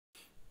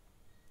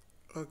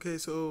Okay,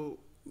 so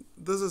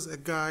this is a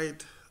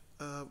guide,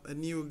 a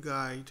new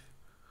guide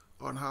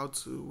on how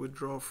to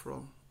withdraw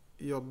from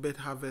your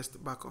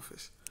Bitharvest back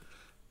office.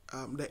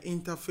 The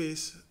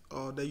interface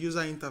or the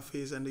user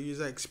interface and the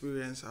user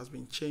experience has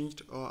been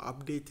changed or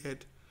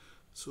updated.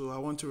 So I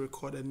want to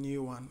record a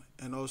new one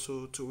and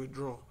also to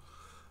withdraw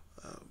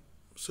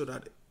so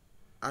that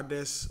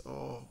others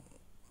or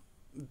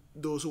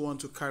those who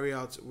want to carry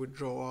out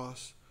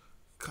withdrawals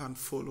can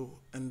follow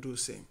and do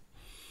same.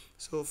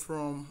 So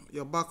from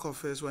your back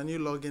office, when you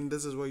log in,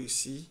 this is what you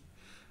see.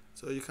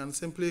 So you can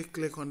simply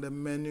click on the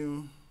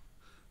menu,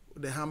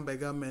 the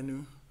hamburger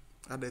menu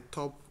at the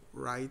top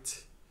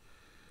right.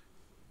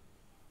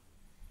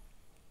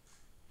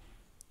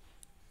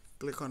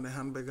 Click on the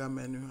hamburger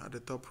menu at the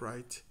top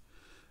right.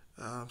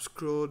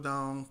 Scroll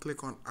down,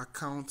 click on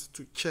account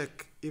to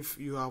check if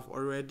you have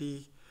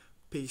already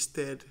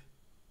pasted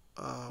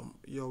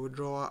your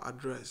withdrawal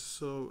address.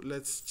 So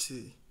let's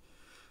see.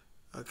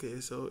 Okay,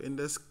 so in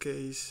this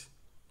case,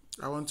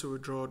 I want to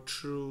withdraw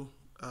through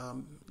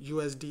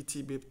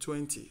USDT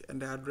BIP20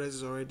 and the address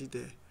is already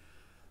there.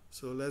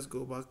 So let's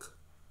go back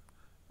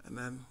and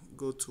then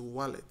go to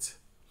wallet.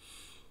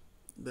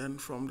 Then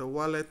from the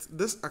wallet,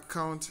 this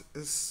account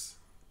is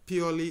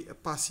purely a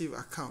passive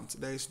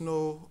account. There is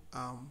no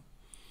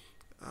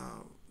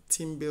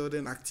team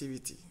building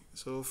activity.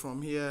 So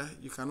from here,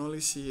 you can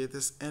only see it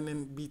is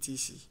earning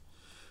BTC.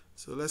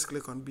 So let's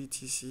click on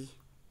BTC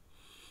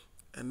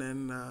and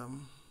then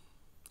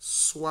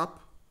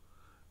swap.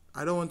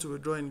 I don't want to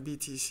withdraw in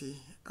BTC.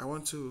 I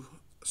want to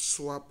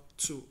swap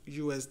to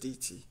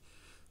USDT.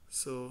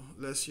 So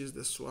let's use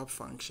the swap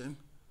function.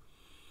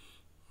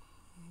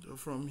 So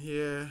from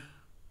here,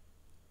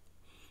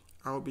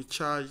 I'll be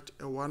charged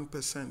a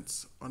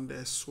 1% on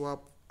the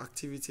swap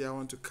activity I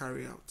want to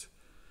carry out.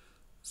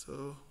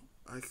 So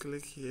I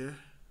click here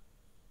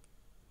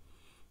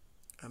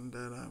and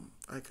then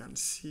I can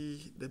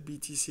see the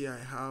BTC I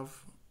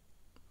have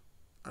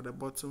at the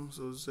bottom.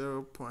 So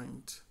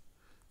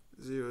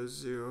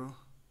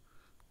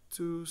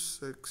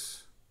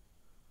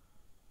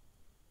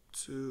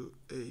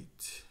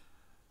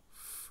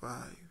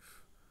 0.002628.5,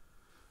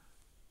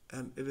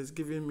 and it is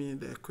giving me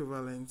the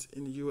equivalent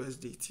in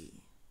USDT.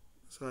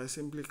 So I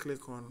simply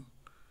click on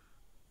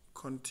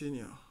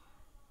continue.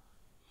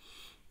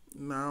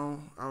 Now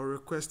I'll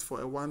request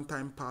for a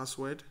one-time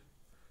password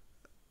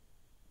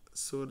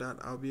so that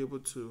I'll be able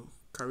to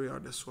carry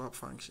out the swap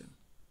function.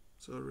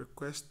 So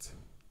request.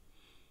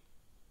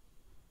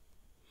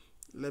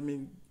 Let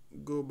me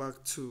go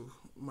back to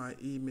my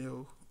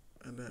email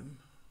and then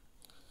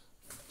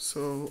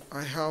so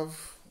I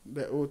have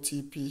the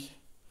OTP.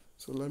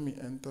 So let me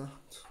enter.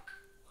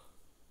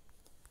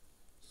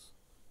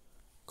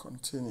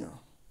 Continue.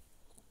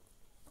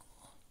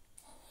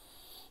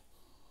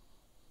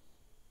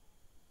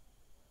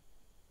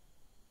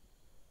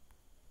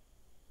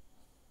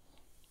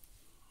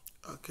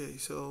 Okay,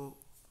 so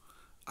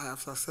I have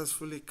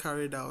successfully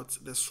carried out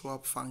the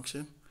swap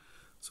function.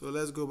 So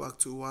let's go back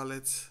to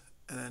wallet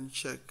and then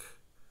check.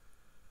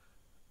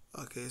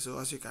 Okay, so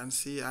as you can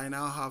see, I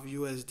now have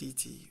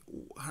USDT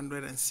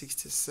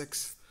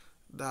 $166,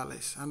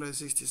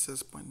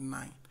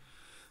 166.9.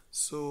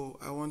 So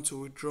I want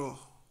to withdraw.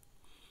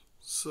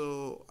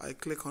 So I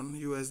click on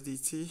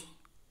USDT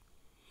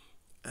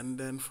and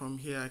then from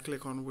here I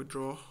click on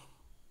withdraw,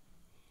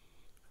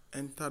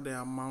 enter the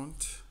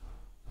amount.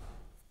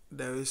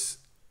 There is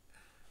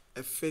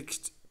a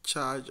fixed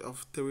charge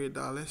of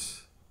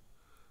 $3.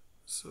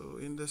 So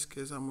in this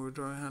case I'm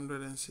withdrawing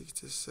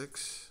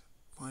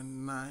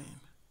 166.9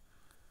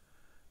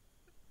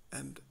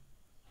 and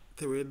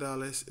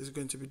 $3 is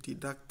going to be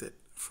deducted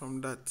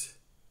from that.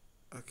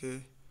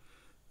 Okay,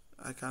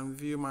 I can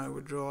view my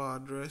withdrawal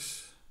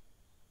address.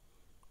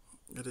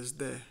 It is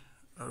there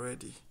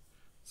already.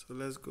 So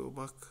let's go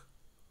back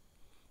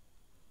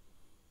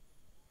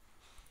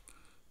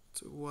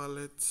to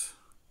wallet,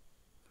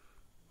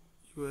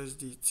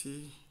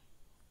 USDT,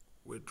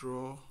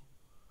 withdraw,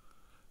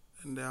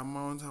 and the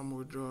amount I'm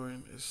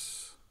withdrawing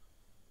is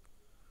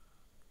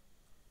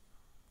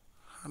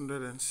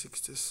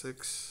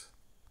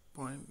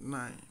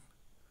 166.9.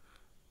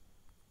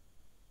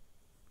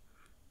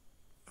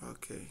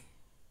 Okay,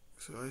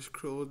 so I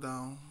scroll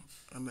down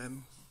and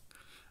then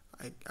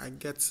I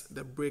get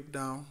the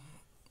breakdown.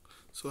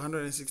 So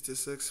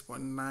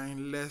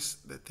 166.9 less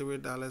the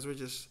 $3,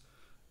 which is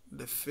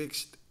the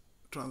fixed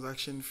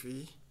transaction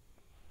fee.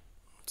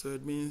 So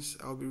it means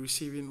I'll be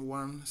receiving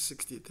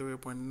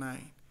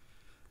 163.9.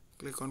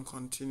 Click on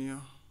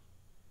continue.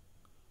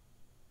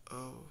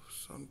 Oh,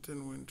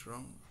 something went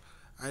wrong.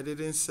 I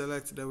didn't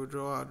select the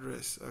withdrawal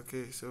address.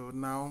 Okay, so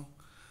now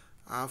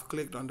I've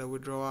clicked on the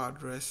withdrawal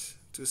address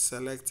to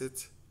select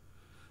it.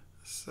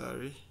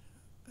 Sorry.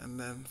 And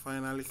then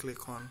finally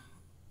click on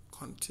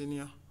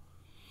continue.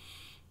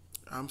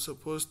 I'm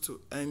supposed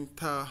to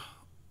enter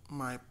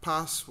my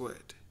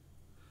password.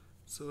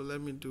 So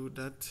let me do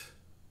that.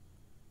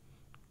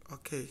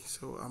 Okay,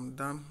 so I'm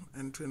done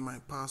entering my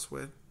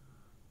password.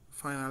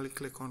 Finally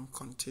click on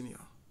continue.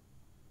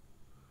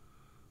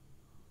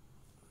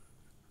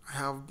 I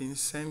have been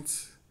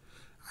sent.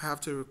 I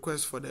have to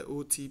request for the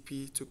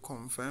OTP to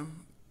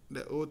confirm.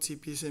 The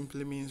OTP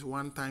simply means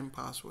one-time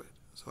password.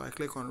 So I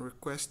click on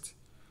request,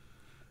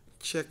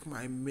 check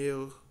my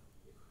mail,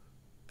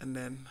 and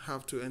then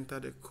have to enter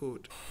the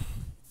code.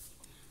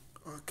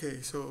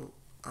 Okay, so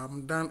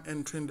I'm done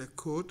entering the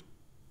code.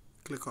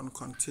 Click on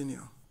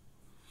continue.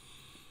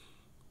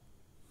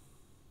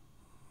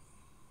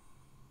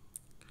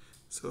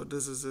 So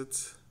this is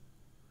it,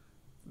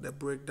 the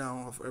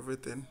breakdown of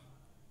everything.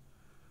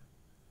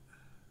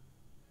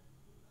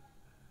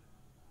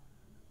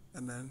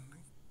 And then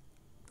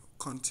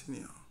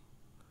continue.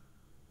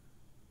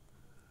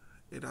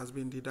 It has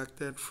been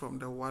deducted from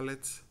the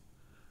wallet,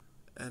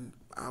 and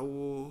I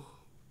will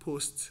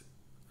post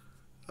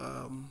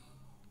the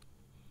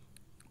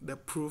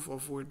proof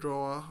of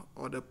withdrawal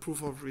or the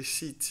proof of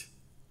receipt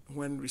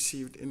when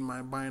received in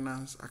my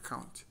Binance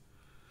account.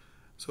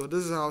 So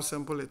this is how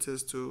simple it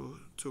is to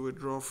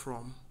withdraw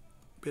from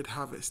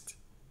Bitharvest.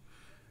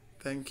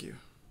 Thank you.